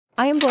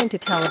I am going to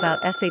tell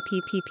about SAP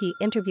PP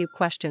interview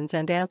questions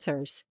and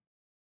answers.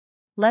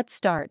 Let's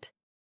start.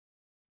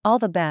 All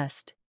the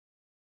best.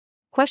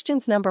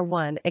 Questions number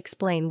 1.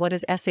 Explain what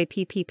is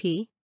SAP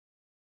PP?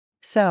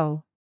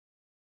 So,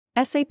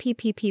 SAP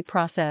PP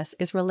process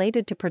is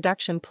related to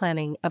production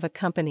planning of a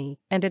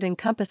company, and it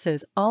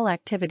encompasses all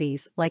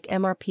activities like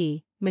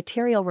MRP,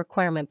 material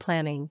requirement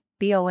planning,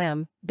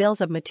 BOM,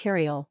 bills of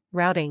material,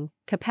 routing,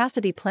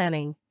 capacity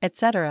planning,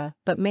 etc.,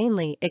 but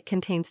mainly it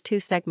contains two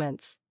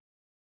segments.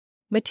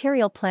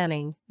 Material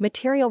planning,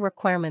 material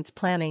requirements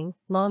planning,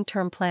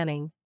 long-term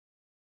planning.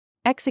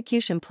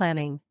 Execution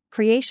planning,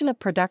 creation of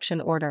production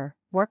order,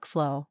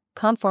 workflow,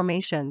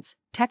 conformations,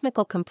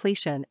 technical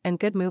completion and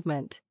good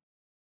movement.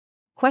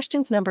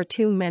 Questions number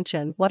 2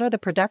 mention what are the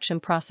production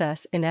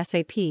process in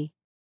SAP.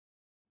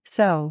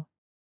 So,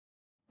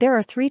 there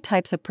are 3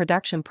 types of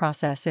production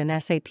process in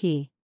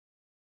SAP.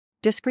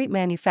 Discrete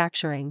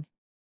manufacturing,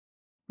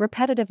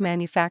 repetitive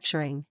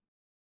manufacturing,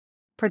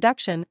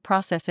 production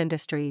process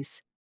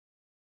industries.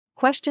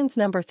 Questions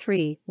number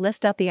 3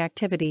 list out the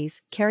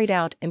activities carried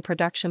out in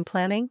production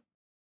planning.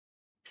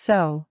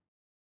 So,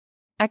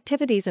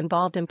 activities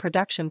involved in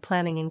production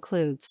planning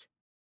includes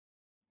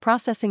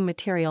processing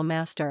material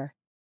master,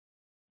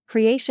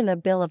 creation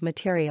of bill of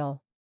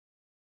material,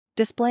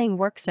 displaying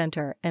work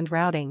center and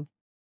routing,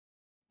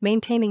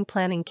 maintaining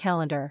planning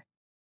calendar,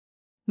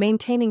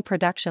 maintaining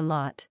production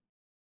lot,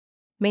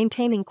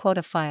 maintaining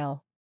quota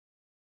file,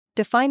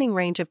 defining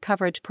range of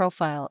coverage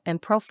profile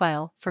and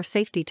profile for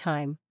safety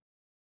time,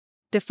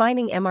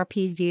 defining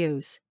MRP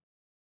views.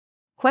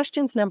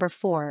 Questions number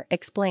 4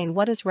 explain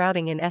what is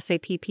routing in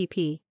SAP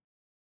PP.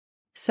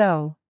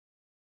 So,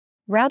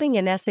 routing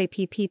in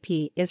SAP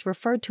PP is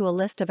referred to a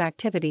list of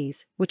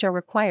activities which are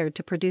required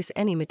to produce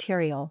any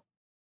material.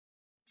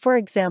 For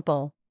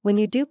example, when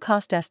you do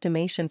cost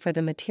estimation for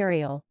the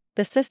material,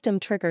 the system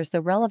triggers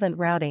the relevant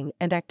routing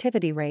and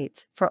activity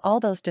rates for all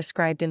those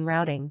described in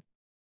routing,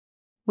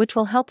 which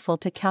will helpful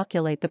to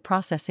calculate the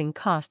processing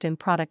cost in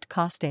product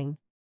costing.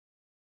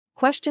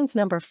 Questions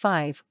number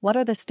 5 what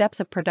are the steps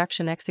of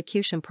production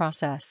execution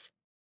process?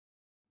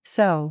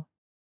 So,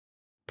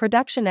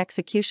 production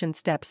execution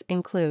steps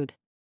include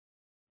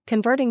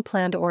converting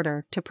planned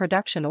order to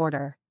production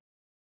order,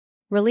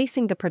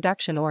 releasing the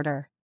production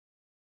order,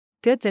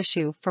 goods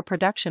issue for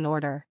production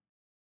order,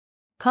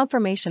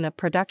 confirmation of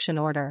production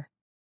order,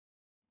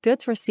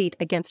 goods receipt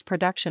against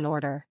production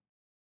order.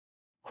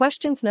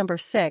 Questions number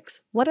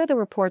 6 what are the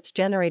reports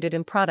generated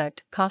in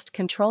product cost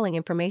controlling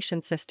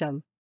information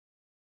system?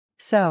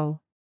 So,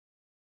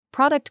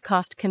 product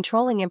cost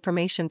controlling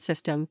information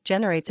system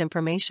generates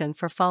information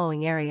for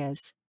following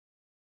areas: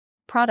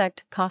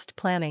 product cost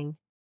planning,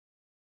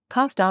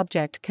 cost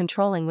object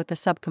controlling with the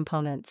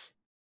subcomponents,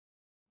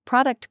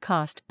 product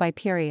cost by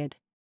period,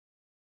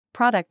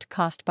 product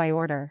cost by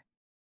order,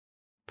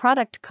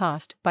 product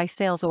cost by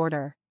sales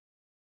order,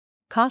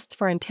 costs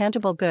for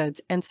intangible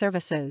goods and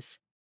services,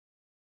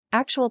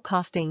 actual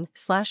costing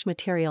 /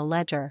 material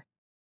ledger.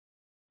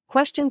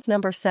 Questions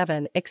number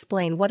 7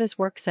 explain what is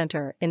work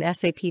center in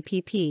SAP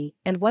PP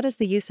and what is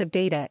the use of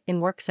data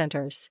in work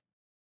centers.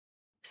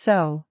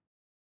 So,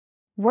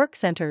 work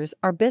centers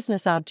are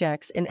business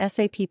objects in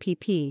SAP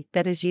PP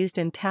that is used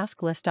in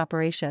task list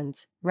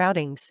operations,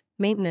 routings,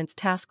 maintenance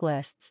task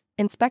lists,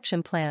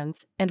 inspection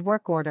plans, and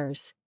work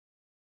orders.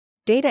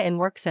 Data in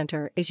work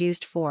center is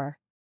used for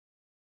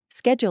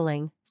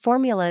scheduling.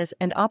 Formulas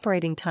and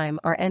operating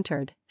time are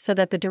entered so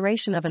that the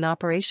duration of an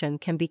operation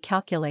can be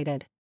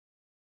calculated.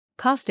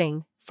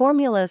 Costing.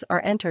 Formulas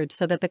are entered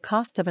so that the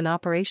costs of an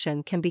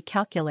operation can be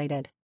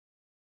calculated.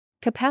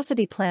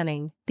 Capacity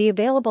planning. The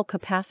available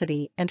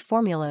capacity and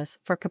formulas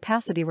for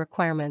capacity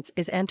requirements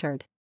is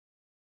entered.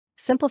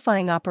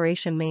 Simplifying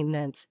operation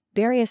maintenance.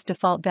 Various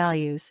default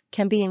values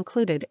can be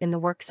included in the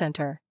work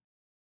center.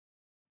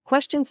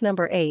 Questions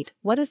number 8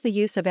 what is the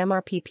use of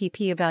MRP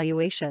PP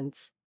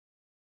evaluations?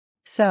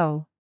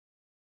 So,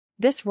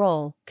 this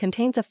role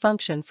contains a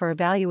function for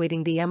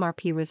evaluating the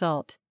MRP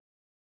result.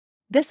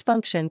 This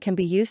function can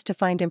be used to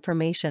find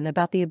information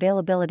about the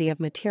availability of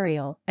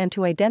material and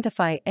to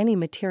identify any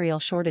material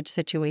shortage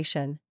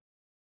situation.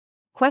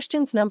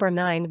 Questions number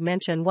 9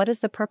 mention what is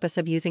the purpose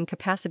of using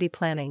capacity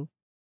planning.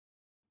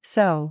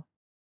 So,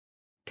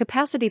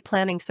 capacity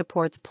planning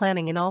supports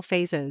planning in all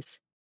phases: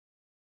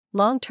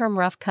 long-term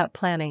rough cut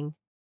planning,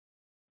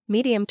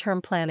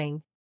 medium-term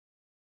planning,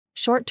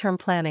 short-term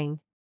planning.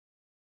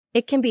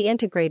 It can be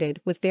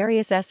integrated with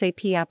various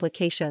SAP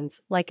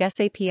applications like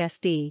SAP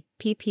SD,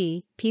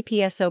 PP,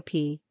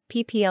 PPSOP,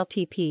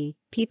 PPLTP,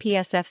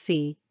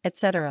 PPSFC,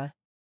 etc.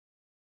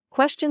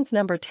 Questions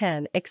number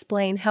 10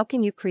 explain how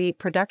can you create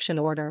production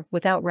order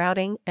without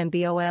routing and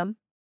BOM?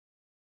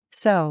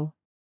 So,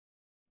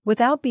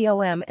 without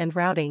BOM and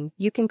routing,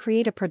 you can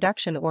create a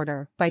production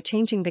order by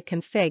changing the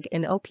config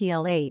in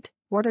OPL8,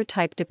 order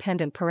type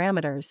dependent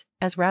parameters,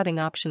 as routing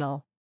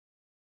optional.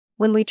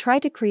 When we try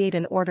to create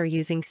an order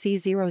using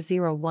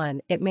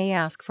C001, it may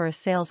ask for a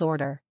sales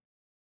order.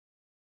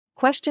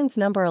 Questions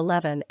number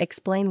 11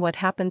 explain what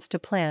happens to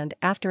planned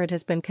after it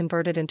has been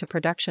converted into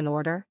production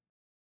order.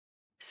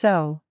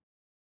 So,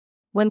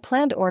 when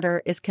planned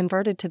order is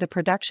converted to the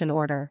production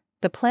order,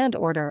 the planned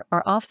order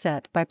are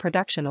offset by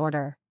production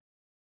order.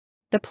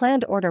 The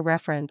planned order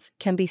reference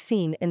can be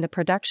seen in the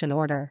production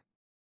order.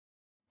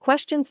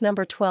 Questions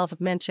number 12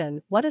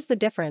 mention what is the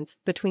difference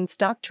between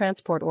stock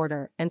transport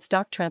order and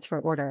stock transfer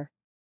order.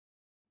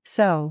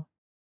 So,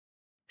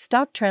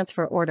 stock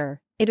transfer order,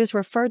 it is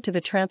referred to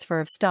the transfer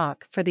of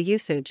stock for the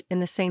usage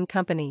in the same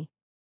company.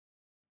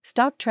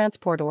 Stock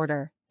transport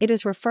order, it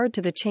is referred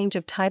to the change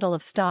of title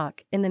of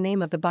stock in the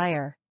name of the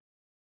buyer.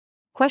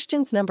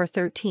 Questions number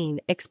 13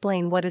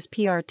 explain what is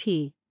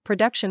PRT,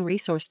 Production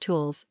Resource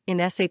Tools, in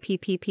SAP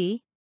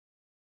PP.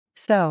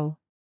 So,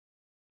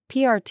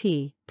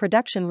 PRT,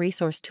 Production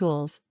Resource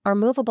Tools, are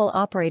movable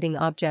operating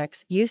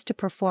objects used to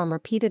perform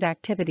repeated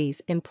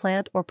activities in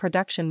plant or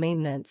production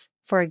maintenance,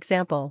 for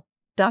example,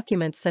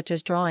 documents such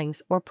as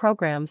drawings or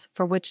programs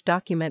for which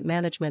document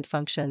management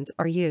functions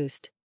are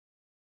used.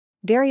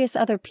 Various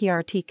other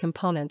PRT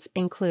components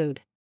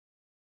include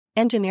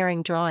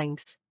engineering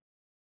drawings,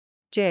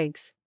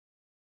 jigs,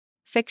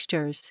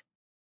 fixtures,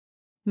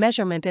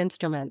 measurement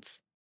instruments.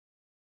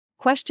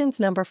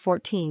 Questions number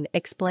 14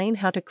 explain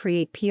how to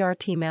create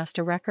PRT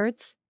master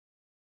records.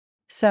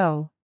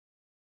 So,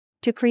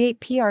 to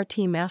create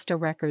PRT master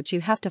records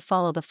you have to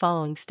follow the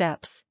following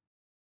steps.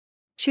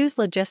 Choose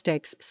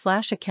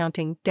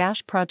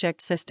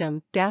Logistics/Accounting-Project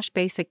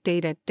System-Basic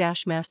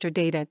Data-Master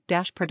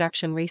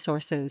Data-Production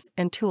Resources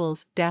and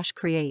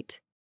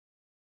Tools-Create.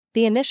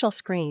 The initial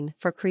screen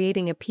for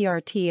creating a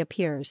PRT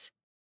appears.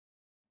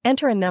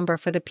 Enter a number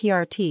for the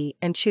PRT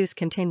and choose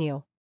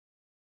Continue.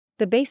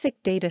 The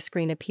basic data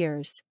screen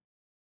appears.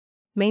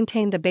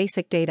 Maintain the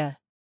basic data.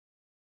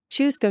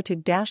 Choose Go to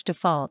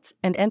 -Defaults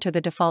and enter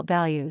the default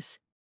values.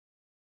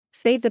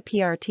 Save the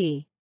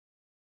PRT.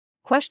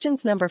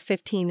 Questions number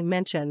 15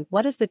 mention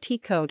what is the T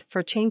code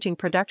for changing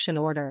production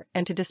order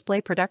and to display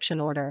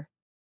production order.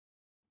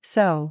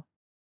 So,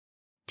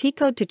 T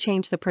code to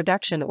change the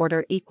production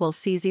order equals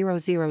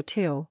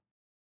C002.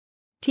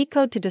 T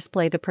code to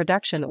display the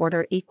production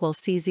order equals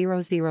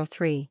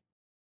C003.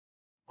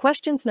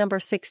 Questions number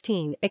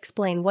 16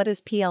 explain what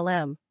is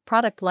PLM,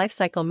 Product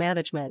Lifecycle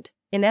Management,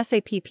 in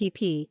SAP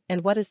PP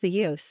and what is the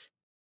use.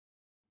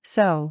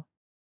 So,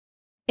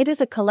 it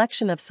is a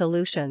collection of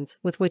solutions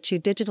with which you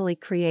digitally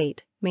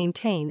create,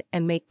 maintain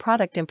and make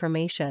product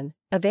information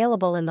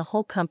available in the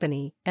whole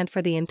company and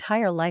for the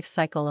entire life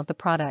cycle of the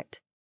product.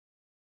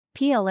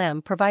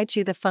 PLM provides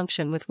you the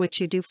function with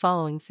which you do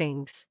following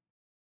things.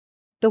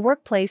 The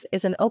workplace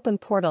is an open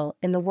portal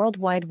in the World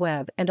Wide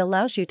Web and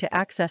allows you to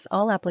access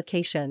all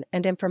application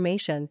and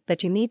information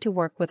that you need to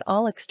work with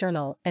all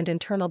external and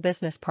internal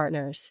business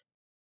partners.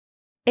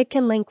 It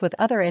can link with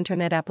other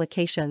Internet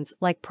applications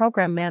like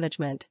program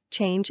management,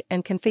 change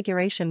and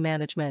configuration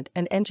management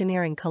and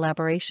engineering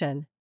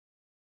collaboration.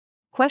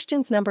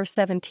 Questions number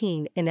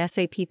 17 in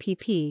SAP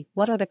PP,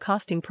 what are the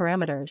costing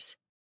parameters?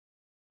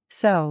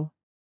 So,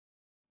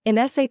 in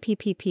SAP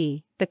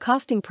PP, the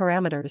costing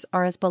parameters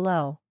are as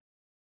below.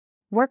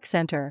 Work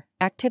center,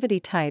 activity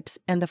types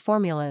and the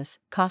formulas,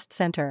 cost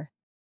center.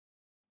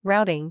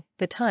 Routing,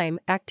 the time,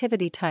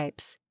 activity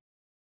types.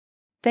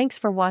 Thanks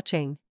for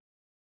watching.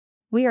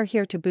 We are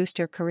here to boost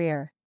your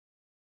career.